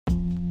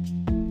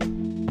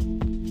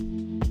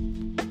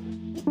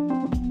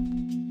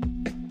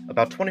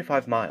about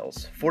 25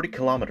 miles, 40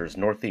 kilometers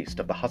northeast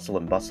of the hustle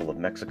and bustle of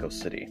Mexico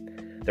City,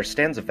 there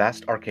stands a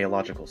vast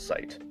archaeological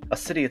site, a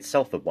city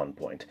itself at one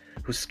point,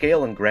 whose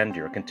scale and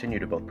grandeur continue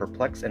to both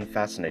perplex and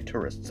fascinate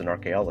tourists and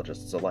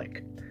archaeologists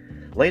alike.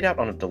 Laid out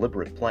on a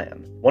deliberate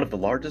plan, one of the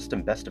largest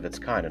and best of its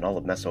kind in all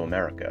of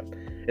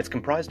Mesoamerica, it's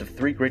comprised of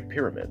 3 great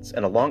pyramids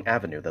and a long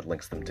avenue that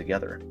links them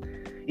together.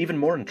 Even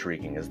more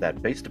intriguing is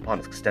that, based upon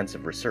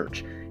extensive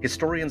research,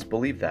 historians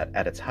believe that,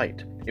 at its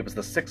height, it was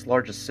the 6th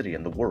largest city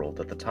in the world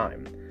at the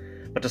time.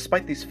 But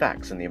despite these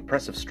facts and the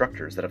impressive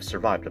structures that have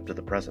survived up to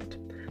the present,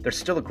 there's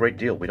still a great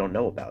deal we don't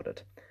know about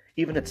it.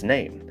 Even its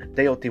name,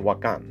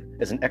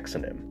 Teotihuacan, is an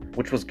exonym,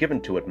 which was given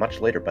to it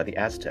much later by the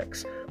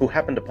Aztecs, who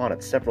happened upon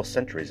it several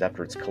centuries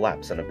after its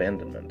collapse and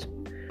abandonment.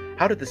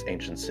 How did this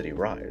ancient city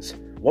rise?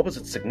 What was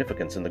its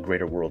significance in the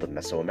greater world of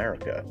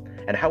Mesoamerica?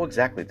 And how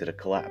exactly did it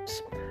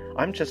collapse?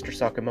 I'm Chester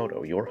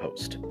Sakamoto, your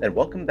host, and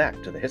welcome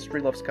back to the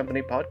History Loves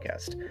Company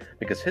podcast,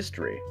 because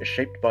history is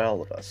shaped by all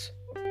of us.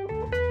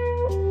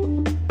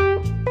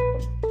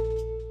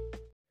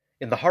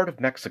 In the heart of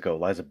Mexico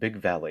lies a big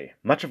valley,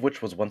 much of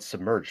which was once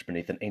submerged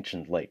beneath an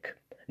ancient lake.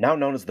 Now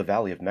known as the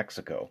Valley of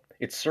Mexico,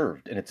 it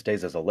served, in its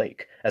days as a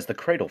lake, as the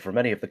cradle for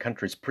many of the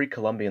country's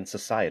pre-Columbian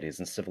societies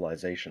and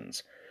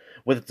civilizations.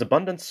 With its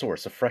abundant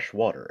source of fresh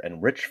water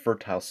and rich,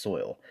 fertile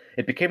soil,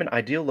 it became an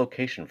ideal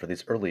location for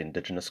these early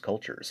indigenous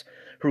cultures,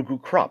 who grew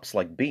crops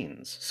like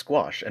beans,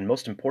 squash, and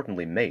most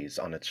importantly maize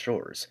on its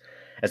shores.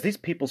 As these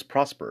peoples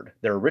prospered,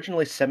 their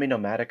originally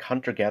semi-nomadic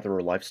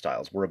hunter-gatherer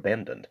lifestyles were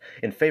abandoned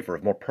in favor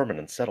of more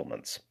permanent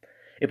settlements.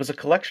 It was a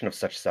collection of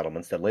such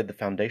settlements that laid the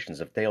foundations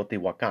of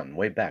Teotihuacan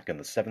way back in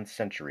the 7th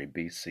century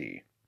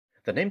BC.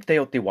 The name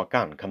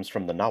Teotihuacan comes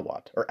from the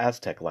Nahuatl, or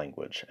Aztec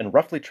language, and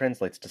roughly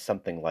translates to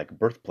something like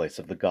birthplace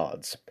of the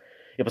gods.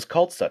 It was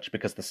called such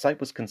because the site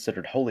was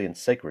considered holy and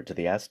sacred to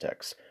the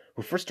Aztecs,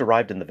 who first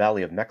arrived in the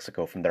Valley of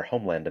Mexico from their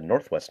homeland in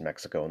northwest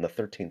Mexico in the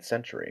 13th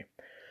century.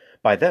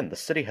 By then, the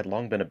city had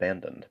long been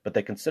abandoned, but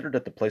they considered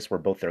it the place where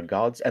both their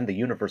gods and the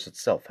universe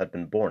itself had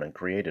been born and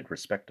created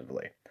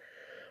respectively.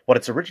 What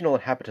its original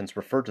inhabitants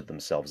referred to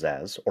themselves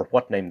as, or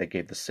what name they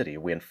gave the city,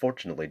 we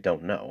unfortunately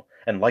don't know,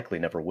 and likely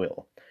never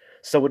will.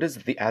 So it is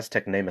that the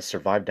Aztec name has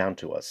survived down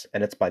to us,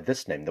 and it's by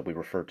this name that we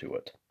refer to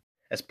it.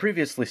 As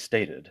previously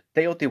stated,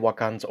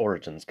 Teotihuacan's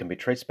origins can be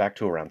traced back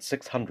to around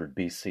 600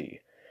 BC.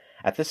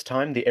 At this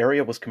time, the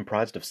area was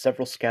comprised of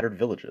several scattered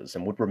villages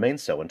and would remain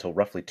so until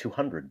roughly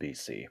 200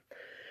 BC.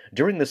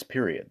 During this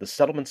period, the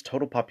settlement's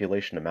total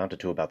population amounted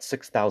to about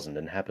 6,000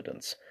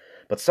 inhabitants.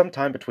 But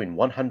sometime between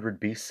 100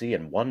 BC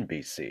and 1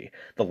 BC,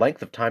 the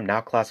length of time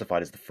now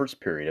classified as the first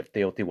period of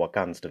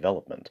Teotihuacan's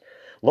development,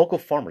 local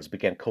farmers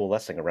began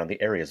coalescing around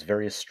the area's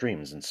various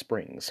streams and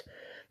springs.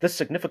 This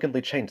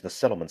significantly changed the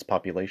settlement's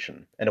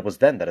population, and it was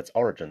then that its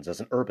origins as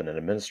an urban and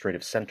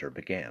administrative center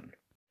began.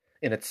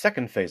 In its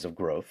second phase of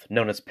growth,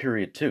 known as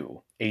Period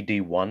 2,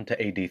 AD 1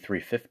 to AD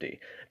 350,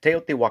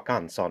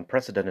 Teotihuacan saw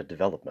unprecedented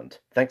development,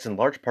 thanks in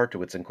large part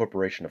to its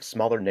incorporation of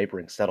smaller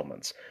neighboring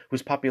settlements,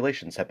 whose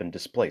populations had been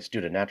displaced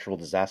due to natural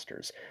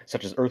disasters,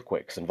 such as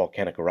earthquakes and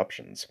volcanic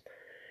eruptions.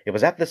 It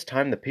was at this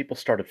time that people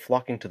started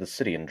flocking to the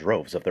city in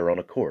droves of their own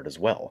accord as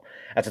well,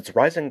 as its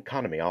rising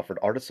economy offered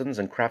artisans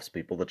and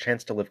craftspeople the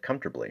chance to live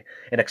comfortably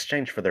in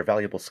exchange for their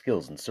valuable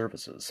skills and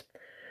services.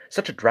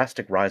 Such a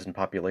drastic rise in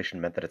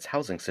population meant that its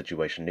housing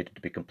situation needed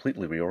to be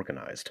completely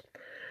reorganized.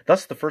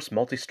 Thus, the first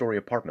multi-story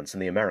apartments in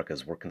the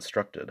Americas were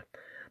constructed.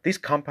 These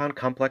compound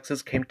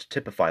complexes came to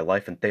typify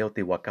life in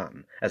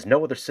Teotihuacan, as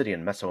no other city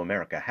in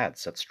Mesoamerica had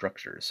such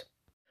structures.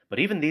 But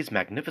even these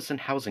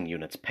magnificent housing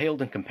units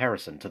paled in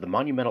comparison to the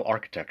monumental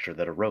architecture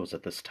that arose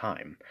at this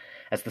time.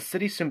 As the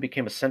city soon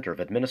became a center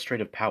of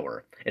administrative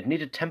power, it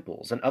needed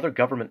temples and other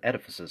government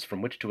edifices from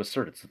which to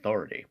assert its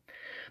authority.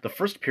 The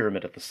first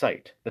pyramid at the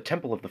site, the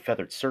Temple of the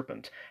Feathered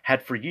Serpent,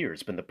 had for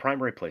years been the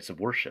primary place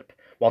of worship,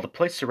 while the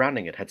place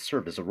surrounding it had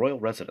served as a royal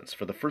residence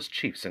for the first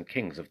chiefs and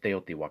kings of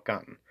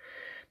Teotihuacan.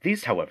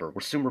 These, however,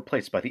 were soon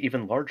replaced by the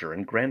even larger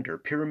and grander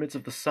Pyramids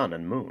of the Sun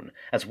and Moon,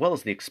 as well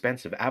as the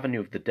expansive Avenue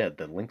of the Dead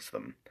that links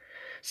them.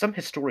 Some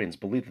historians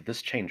believe that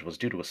this change was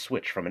due to a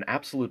switch from an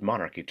absolute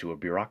monarchy to a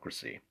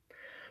bureaucracy.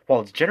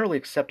 While it's generally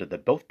accepted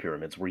that both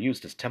pyramids were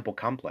used as temple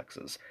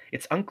complexes,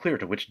 it's unclear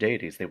to which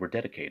deities they were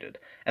dedicated,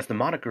 as the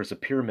monikers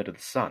of Pyramid of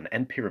the Sun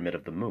and Pyramid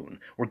of the Moon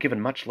were given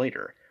much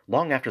later,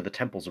 long after the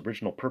temple's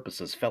original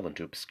purposes fell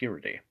into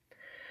obscurity.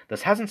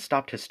 This hasn't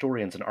stopped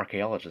historians and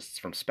archaeologists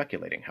from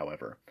speculating,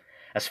 however.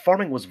 As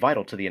farming was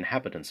vital to the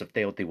inhabitants of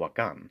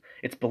Teotihuacan,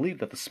 it's believed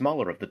that the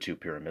smaller of the two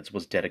pyramids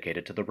was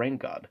dedicated to the rain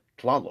god,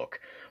 Tlaloc,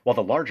 while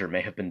the larger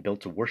may have been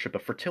built to worship a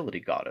fertility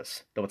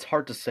goddess, though it's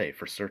hard to say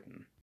for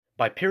certain.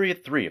 By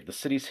period 3 of the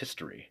city's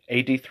history,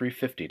 AD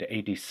 350 to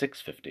AD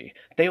 650,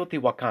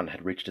 Teotihuacan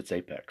had reached its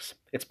apex.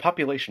 Its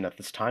population at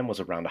this time was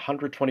around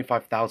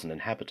 125,000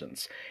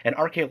 inhabitants, and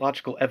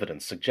archaeological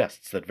evidence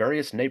suggests that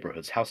various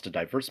neighborhoods housed a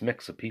diverse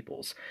mix of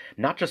peoples,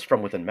 not just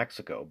from within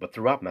Mexico, but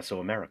throughout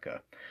Mesoamerica.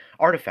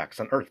 Artifacts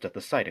unearthed at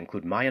the site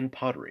include Mayan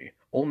pottery,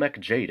 Olmec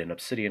jade and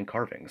obsidian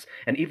carvings,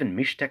 and even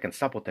Mixtec and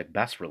Zapotec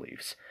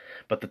bas-reliefs.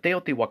 But the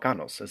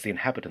Teotihuacanos, as the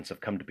inhabitants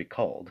have come to be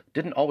called,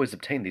 didn't always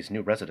obtain these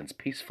new residents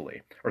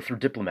peacefully, or through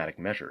diplomatic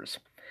measures.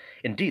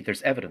 Indeed,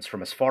 there's evidence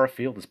from as far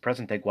afield as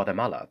present-day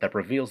Guatemala that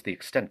reveals the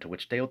extent to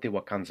which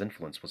Teotihuacan's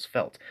influence was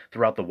felt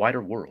throughout the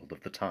wider world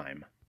of the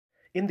time.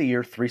 In the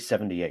year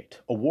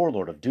 378, a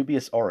warlord of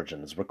dubious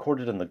origin is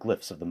recorded in the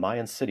glyphs of the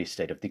Mayan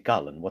city-state of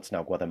Tikal in what's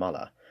now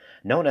Guatemala.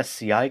 Known as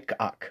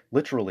Siay-Caac,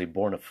 literally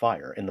born of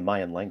fire in the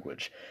Mayan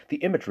language, the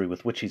imagery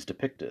with which he's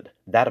depicted,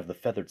 that of the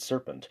feathered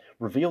serpent,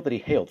 reveal that he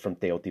hailed from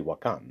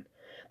Teotihuacan.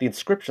 The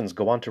inscriptions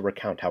go on to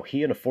recount how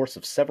he and a force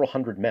of several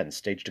hundred men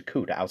staged a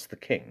coup to oust the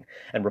king,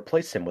 and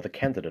replace him with a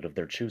candidate of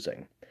their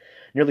choosing.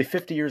 Nearly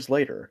 50 years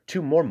later,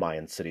 two more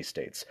Mayan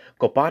city-states,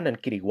 Copan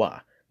and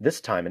Quirigua, this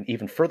time and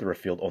even further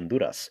afield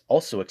Honduras,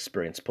 also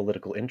experienced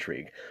political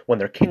intrigue when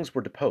their kings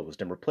were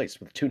deposed and replaced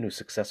with two new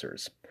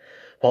successors.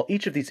 While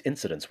each of these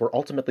incidents were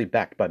ultimately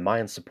backed by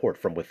Mayan support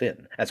from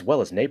within, as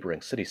well as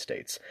neighboring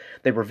city-states,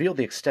 they reveal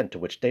the extent to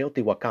which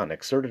Teotihuacan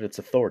exerted its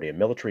authority and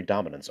military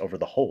dominance over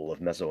the whole of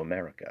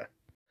Mesoamerica.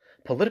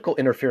 Political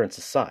interference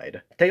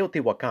aside,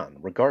 Teotihuacan,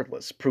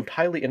 regardless, proved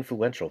highly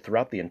influential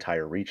throughout the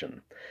entire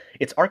region.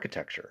 Its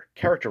architecture,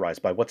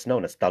 characterized by what's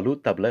known as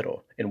talud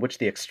tablero, in which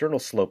the external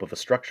slope of a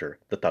structure,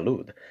 the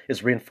talud,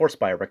 is reinforced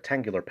by a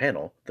rectangular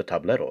panel, the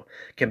tablero,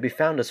 can be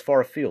found as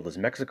far afield as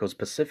Mexico's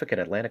Pacific and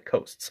Atlantic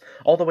coasts,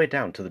 all the way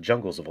down to the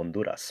jungles of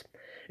Honduras.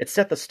 It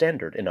set the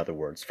standard, in other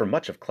words, for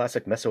much of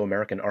classic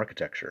Mesoamerican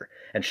architecture,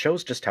 and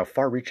shows just how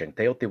far-reaching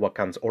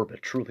Teotihuacan's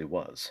orbit truly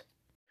was.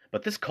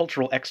 But this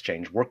cultural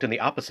exchange worked in the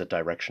opposite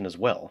direction as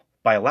well.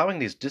 By allowing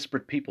these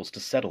disparate peoples to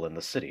settle in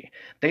the city,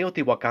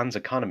 Teotihuacan's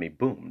economy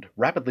boomed,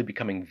 rapidly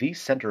becoming the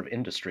center of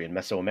industry in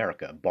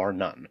Mesoamerica, bar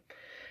none.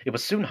 It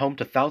was soon home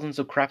to thousands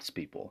of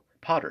craftspeople,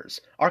 potters,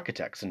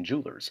 architects, and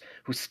jewelers,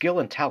 whose skill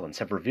and talents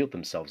have revealed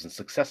themselves in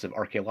successive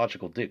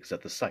archaeological digs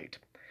at the site.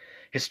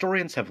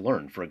 Historians have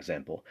learned, for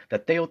example,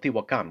 that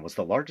Teotihuacan was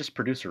the largest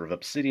producer of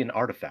obsidian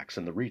artifacts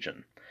in the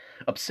region.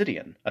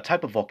 Obsidian, a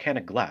type of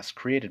volcanic glass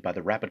created by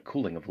the rapid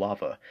cooling of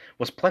lava,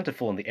 was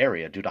plentiful in the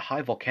area due to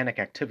high volcanic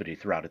activity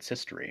throughout its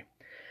history.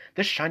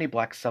 This shiny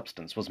black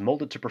substance was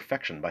molded to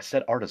perfection by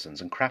said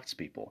artisans and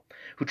craftspeople,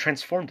 who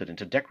transformed it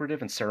into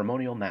decorative and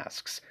ceremonial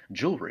masks,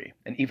 jewelry,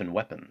 and even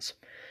weapons.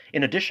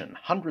 In addition,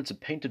 hundreds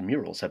of painted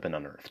murals have been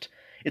unearthed.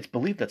 It's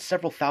believed that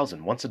several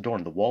thousand once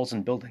adorned the walls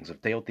and buildings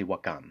of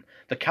Teotihuacan,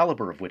 the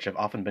caliber of which have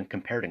often been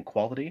compared in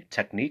quality,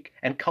 technique,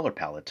 and color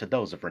palette to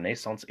those of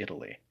Renaissance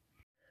Italy.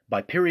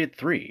 By period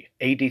 3,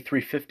 AD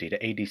 350 to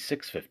AD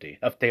 650,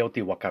 of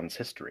Teotihuacan's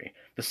history,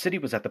 the city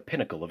was at the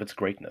pinnacle of its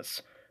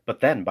greatness. But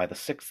then, by the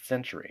 6th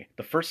century,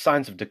 the first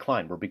signs of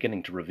decline were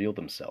beginning to reveal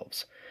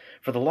themselves.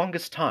 For the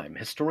longest time,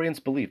 historians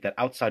believed that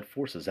outside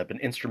forces had been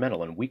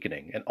instrumental in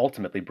weakening and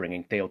ultimately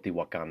bringing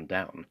Teotihuacan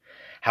down.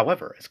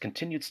 However, as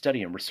continued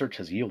study and research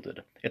has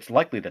yielded, it's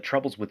likely that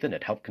troubles within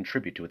it helped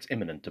contribute to its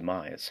imminent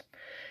demise.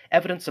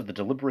 Evidence of the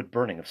deliberate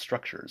burning of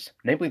structures,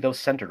 namely those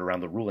centered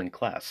around the ruling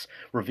class,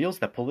 reveals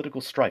that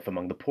political strife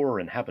among the poorer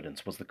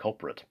inhabitants was the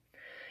culprit.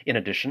 In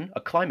addition,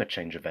 a climate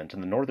change event in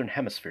the northern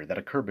hemisphere that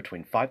occurred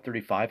between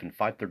 535 and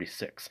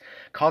 536,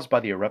 caused by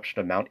the eruption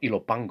of Mount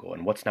Ilopango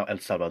in what's now El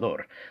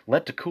Salvador,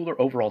 led to cooler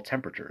overall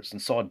temperatures and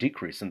saw a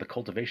decrease in the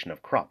cultivation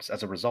of crops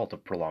as a result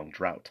of prolonged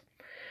drought.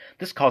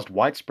 This caused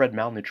widespread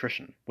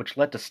malnutrition, which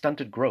led to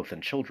stunted growth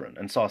in children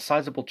and saw a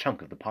sizable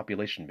chunk of the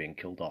population being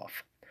killed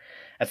off.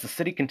 As the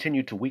city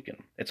continued to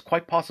weaken, it's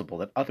quite possible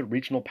that other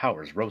regional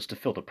powers rose to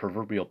fill the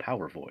proverbial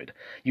power void,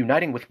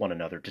 uniting with one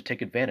another to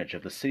take advantage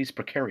of the city's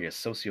precarious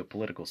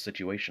socio-political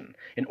situation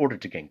in order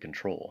to gain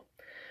control.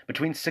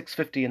 Between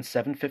 650 and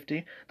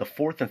 750, the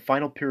fourth and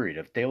final period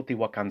of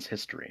Teotihuacan's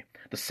history,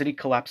 the city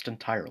collapsed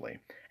entirely,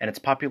 and its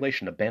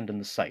population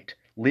abandoned the site,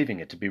 leaving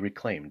it to be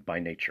reclaimed by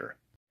nature.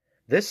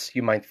 This,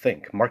 you might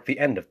think, marked the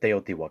end of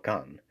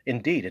Teotihuacan.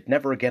 Indeed, it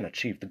never again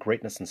achieved the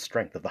greatness and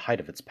strength of the height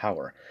of its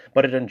power,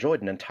 but it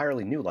enjoyed an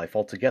entirely new life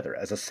altogether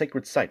as a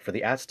sacred site for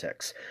the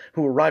Aztecs,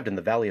 who arrived in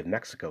the Valley of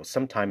Mexico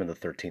sometime in the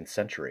 13th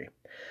century.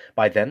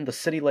 By then, the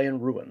city lay in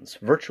ruins,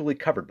 virtually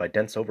covered by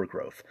dense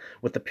overgrowth,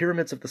 with the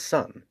pyramids of the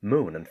sun,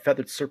 moon, and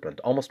feathered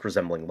serpent almost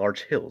resembling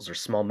large hills or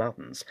small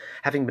mountains,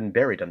 having been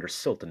buried under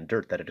silt and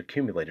dirt that had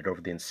accumulated over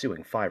the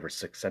ensuing 5 or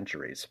 6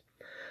 centuries.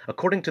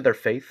 According to their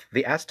faith,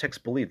 the Aztecs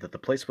believed that the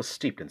place was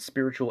steeped in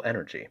spiritual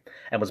energy,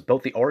 and was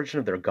both the origin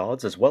of their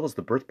gods as well as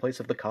the birthplace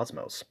of the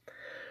cosmos.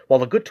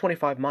 While a good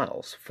 25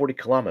 miles, 40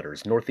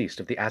 kilometers northeast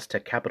of the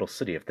Aztec capital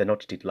city of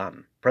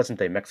Tenochtitlan,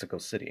 present-day Mexico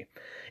City,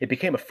 it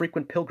became a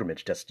frequent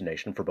pilgrimage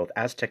destination for both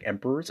Aztec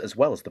emperors as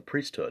well as the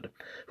priesthood,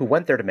 who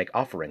went there to make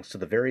offerings to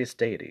the various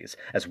deities,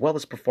 as well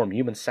as perform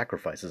human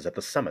sacrifices at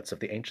the summits of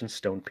the ancient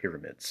stone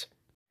pyramids.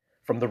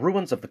 From the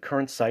ruins of the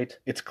current site,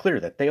 it's clear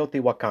that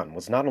Teotihuacan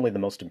was not only the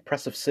most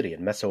impressive city in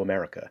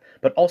Mesoamerica,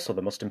 but also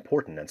the most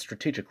important and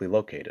strategically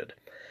located.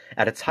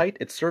 At its height,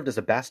 it served as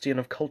a bastion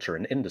of culture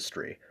and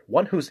industry,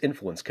 one whose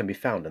influence can be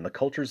found in the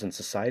cultures and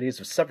societies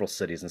of several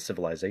cities and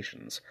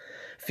civilizations.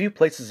 Few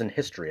places in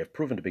history have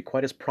proven to be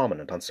quite as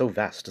prominent on so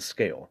vast a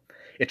scale.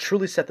 It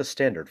truly set the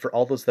standard for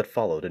all those that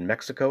followed in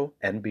Mexico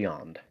and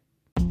beyond.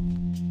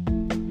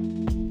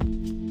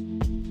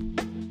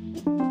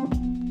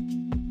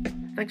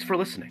 Thanks for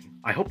listening.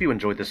 I hope you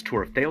enjoyed this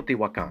tour of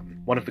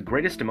Teotihuacan, one of the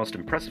greatest and most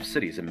impressive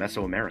cities in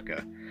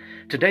Mesoamerica.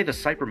 Today, the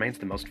site remains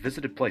the most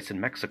visited place in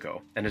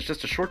Mexico, and is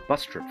just a short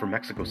bus trip from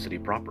Mexico City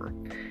proper.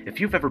 If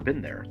you've ever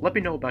been there, let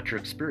me know about your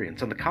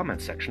experience in the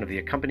comments section of the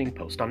accompanying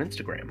post on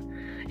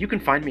Instagram. You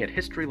can find me at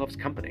History Loves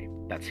Company.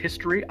 That's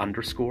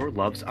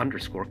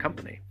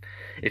history_loves_company.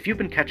 If you've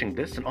been catching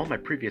this and all my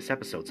previous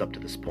episodes up to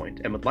this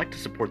point and would like to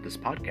support this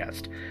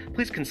podcast,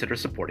 please consider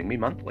supporting me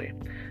monthly.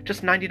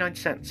 Just 99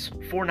 cents,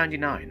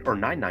 $4.99, or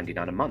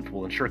 $9.99 a month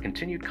will ensure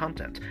continued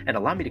content and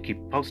allow me to keep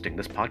posting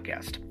this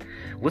podcast.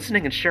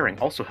 Listening and sharing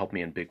also help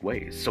me in big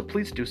ways, so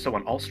please do so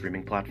on all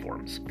streaming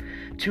platforms.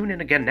 Tune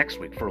in again next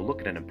week for a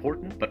look at an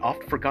important but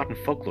oft-forgotten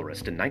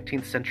folklorist in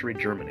 19th century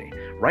Germany,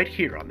 right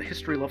here on the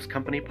History Loves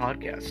Company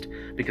podcast,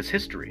 because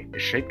history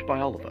is shaped by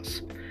all of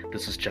us.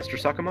 This is Chester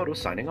Sakamoto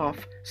signing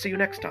off. See you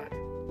next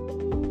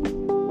time.